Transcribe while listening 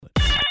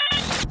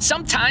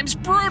sometimes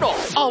brutal,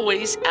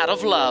 always out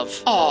of love.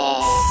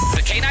 Aww.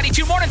 The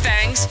K92 Morning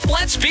Thangs,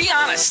 let's be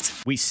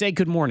honest. We say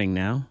good morning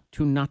now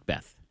to Not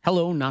Beth.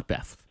 Hello, Not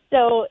Beth.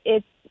 So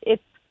it's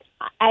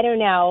I don't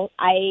know.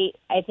 I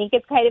think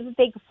it's kind of a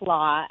big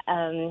flaw.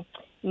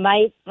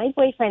 My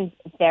boyfriend's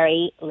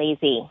very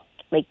lazy,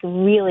 like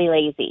really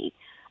lazy.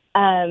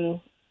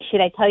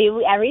 Should I tell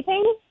you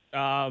everything?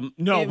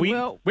 No, we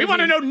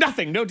want to know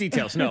nothing. No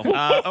details. No.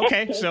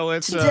 Okay, so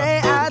it's...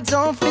 Today I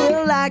don't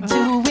feel like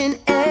doing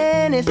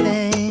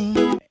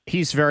anything.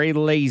 He's very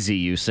lazy,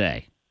 you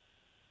say.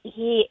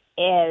 He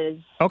is.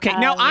 Okay,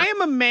 now I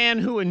am a man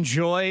who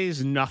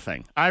enjoys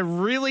nothing. I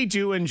really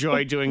do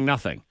enjoy doing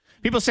nothing.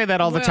 People say that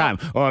all the time.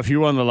 Oh, if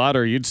you won the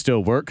lottery, you'd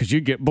still work because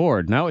you'd get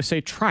bored. Now I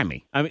say, try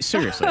me. I mean,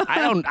 seriously, I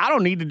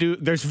don't need to do.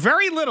 There's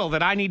very little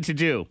that I need to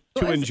do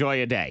to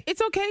enjoy a day.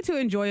 It's okay to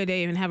enjoy a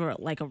day and have a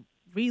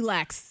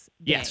relax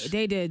day. Yes. A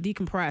day to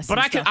decompress. But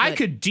I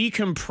could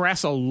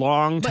decompress a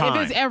long time.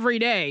 But if it's every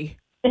day.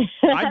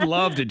 I'd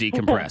love to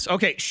decompress.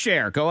 Okay,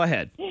 Cher, go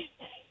ahead.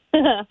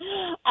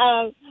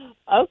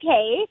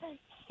 Okay,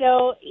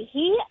 so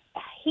he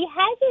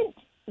hasn't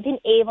been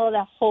able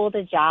to hold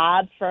a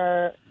job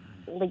for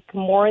like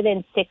more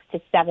than 6 to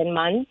 7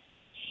 months,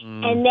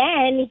 and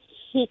then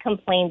he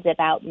complains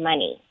about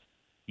money.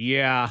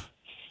 Yeah.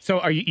 So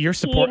are you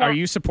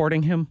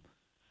supporting him?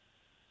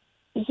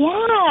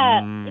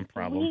 Yeah.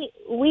 Problem.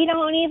 We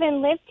don't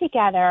even live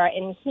together,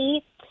 and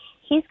he's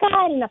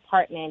got an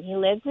apartment. He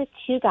lives with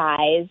 2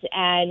 guys,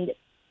 and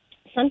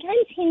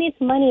sometimes he needs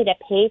money to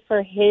pay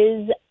for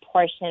his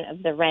portion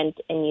of the rent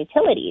and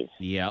utilities.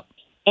 Yep.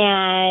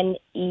 And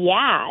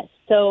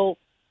so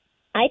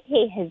I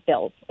pay his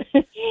bills,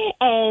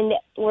 and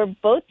we're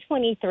both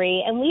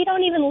 23, and we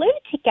don't even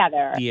live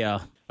together. Yeah.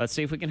 Let's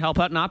see if we can help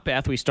out Not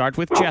Beth. We start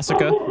with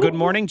Jessica. Good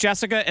morning,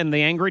 Jessica and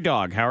the angry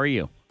dog. How are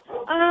you?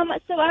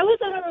 So I was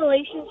in a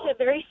relationship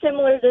very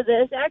similar to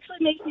this. It actually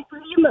makes me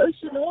pretty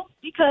emotional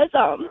because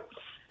I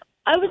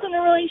was in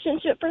a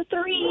relationship for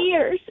 3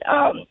 years,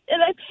 and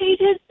I paid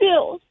his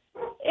bills,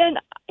 and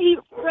he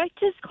wrecked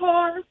his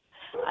car.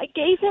 I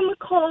gave him a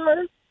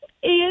car,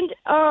 and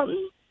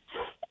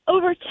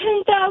over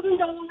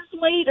 $10,000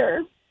 later,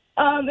 it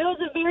was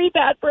a very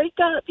bad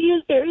breakup. He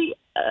was very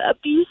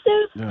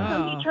abusive.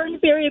 He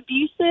turned very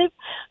abusive,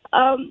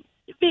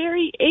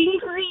 very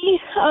angry,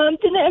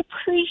 didn't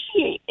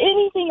appreciate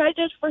anything I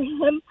did for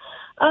him.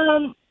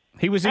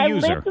 He was a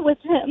user. I lived with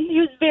him. He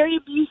was very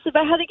abusive.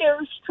 I had to get a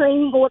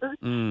restraining order.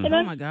 And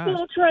I'm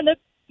still trying to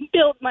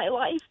build my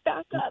life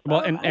back up.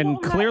 Well,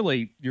 and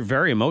clearly you're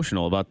very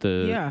emotional about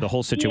the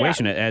whole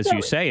situation, as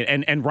you say,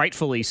 and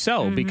rightfully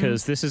so,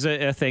 because this is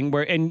a thing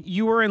where, and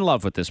you were in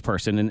love with this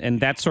person, and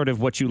that's sort of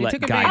what you let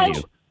guide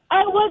you.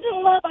 I was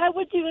in love. I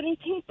would do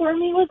anything for him.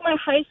 He was my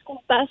high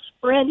school best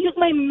friend. He was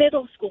my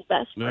middle school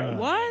best friend.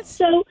 What?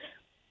 So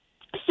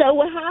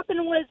what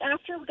happened was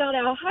after we got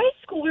out of high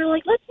school, we were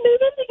like, let's move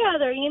in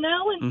together, you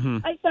know?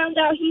 And I found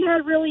out he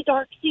had really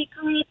dark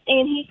secrets,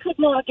 and he could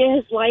not get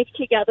his life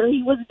together.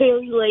 He was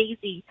very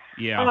lazy.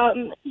 Yeah.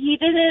 He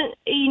didn't,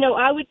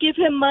 I would give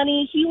him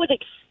money. He would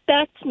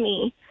expect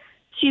me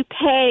to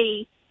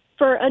pay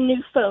for a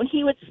new phone.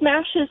 He would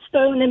smash his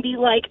phone and be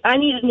like, I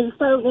need a new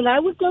phone, and I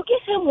would go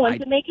get him one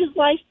to make his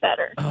life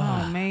better.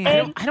 Oh,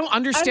 man. I don't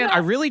understand. I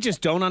really just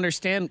don't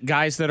understand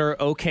guys that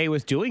are okay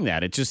with doing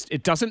that.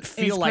 It doesn't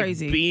feel like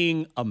crazy.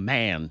 Being a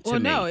man to me. Well,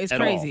 no, it's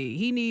crazy. All.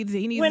 He needs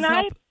when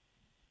help.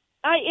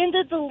 I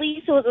ended the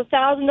lease. It was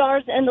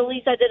 $1,000 to end the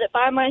lease. I did it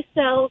by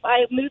myself.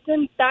 I moved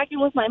him back in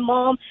with my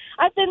mom.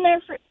 I've been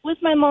there with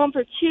my mom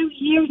for 2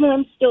 years, and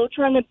I'm still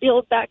trying to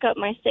build back up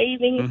my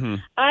savings.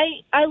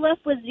 I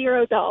left with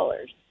 $0.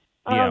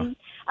 I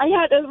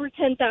had over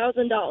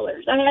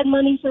 $10,000. I had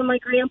money from my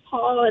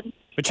grandpa.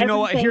 But you know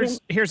what?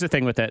 Here's the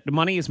thing with that.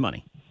 Money is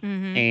money.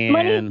 And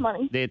money is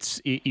money.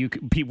 It's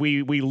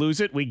we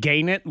lose it, we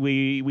gain it,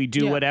 we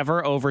do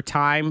whatever over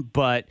time,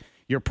 but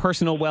your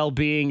personal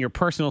well-being, your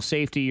personal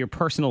safety, your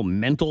personal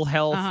mental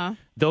health,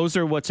 those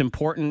are what's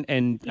important.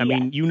 And, I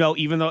mean,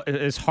 even though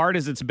as hard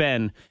as it's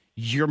been,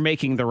 you're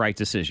making the right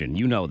decision.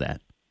 You know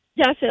that.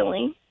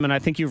 Definitely. And I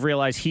think you've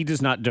realized he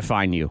does not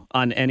define you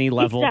on any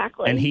level.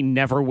 Exactly. And he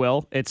never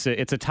will. It's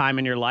a time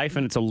in your life,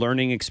 and it's a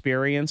learning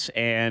experience,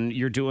 and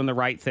you're doing the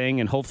right thing,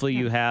 and hopefully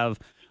you have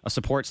a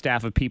support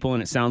staff of people,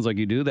 and it sounds like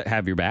you do, that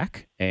have your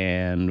back,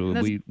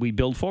 and we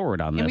build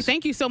forward on this. And we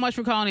thank you so much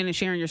for calling in and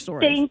sharing your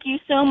story. Thank you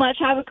so much.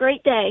 Have a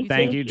great day.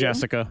 Thank you,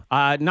 Jessica.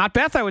 Not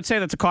Beth, I would say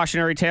that's a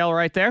cautionary tale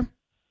right there.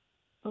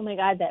 Oh, my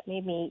God, that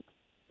made me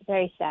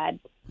very sad.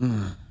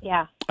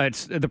 Yeah.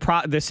 It's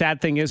the sad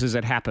thing is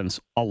it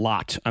happens a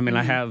lot. I mean,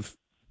 I have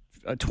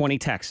 20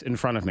 texts in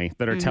front of me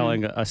that are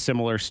telling a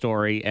similar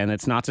story, and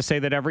it's not to say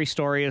that every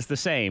story is the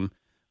same,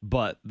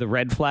 but the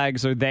red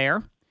flags are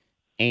there.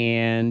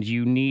 And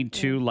you need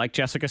to, like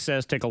Jessica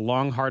says, take a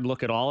long, hard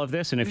look at all of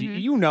this. And if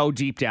you know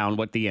deep down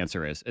what the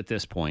answer is at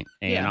this point.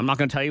 And I'm not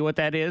going to tell you what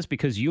that is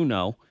because you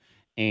know.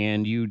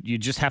 And you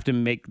just have to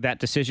make that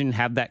decision,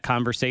 have that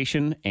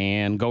conversation,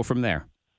 and go from there.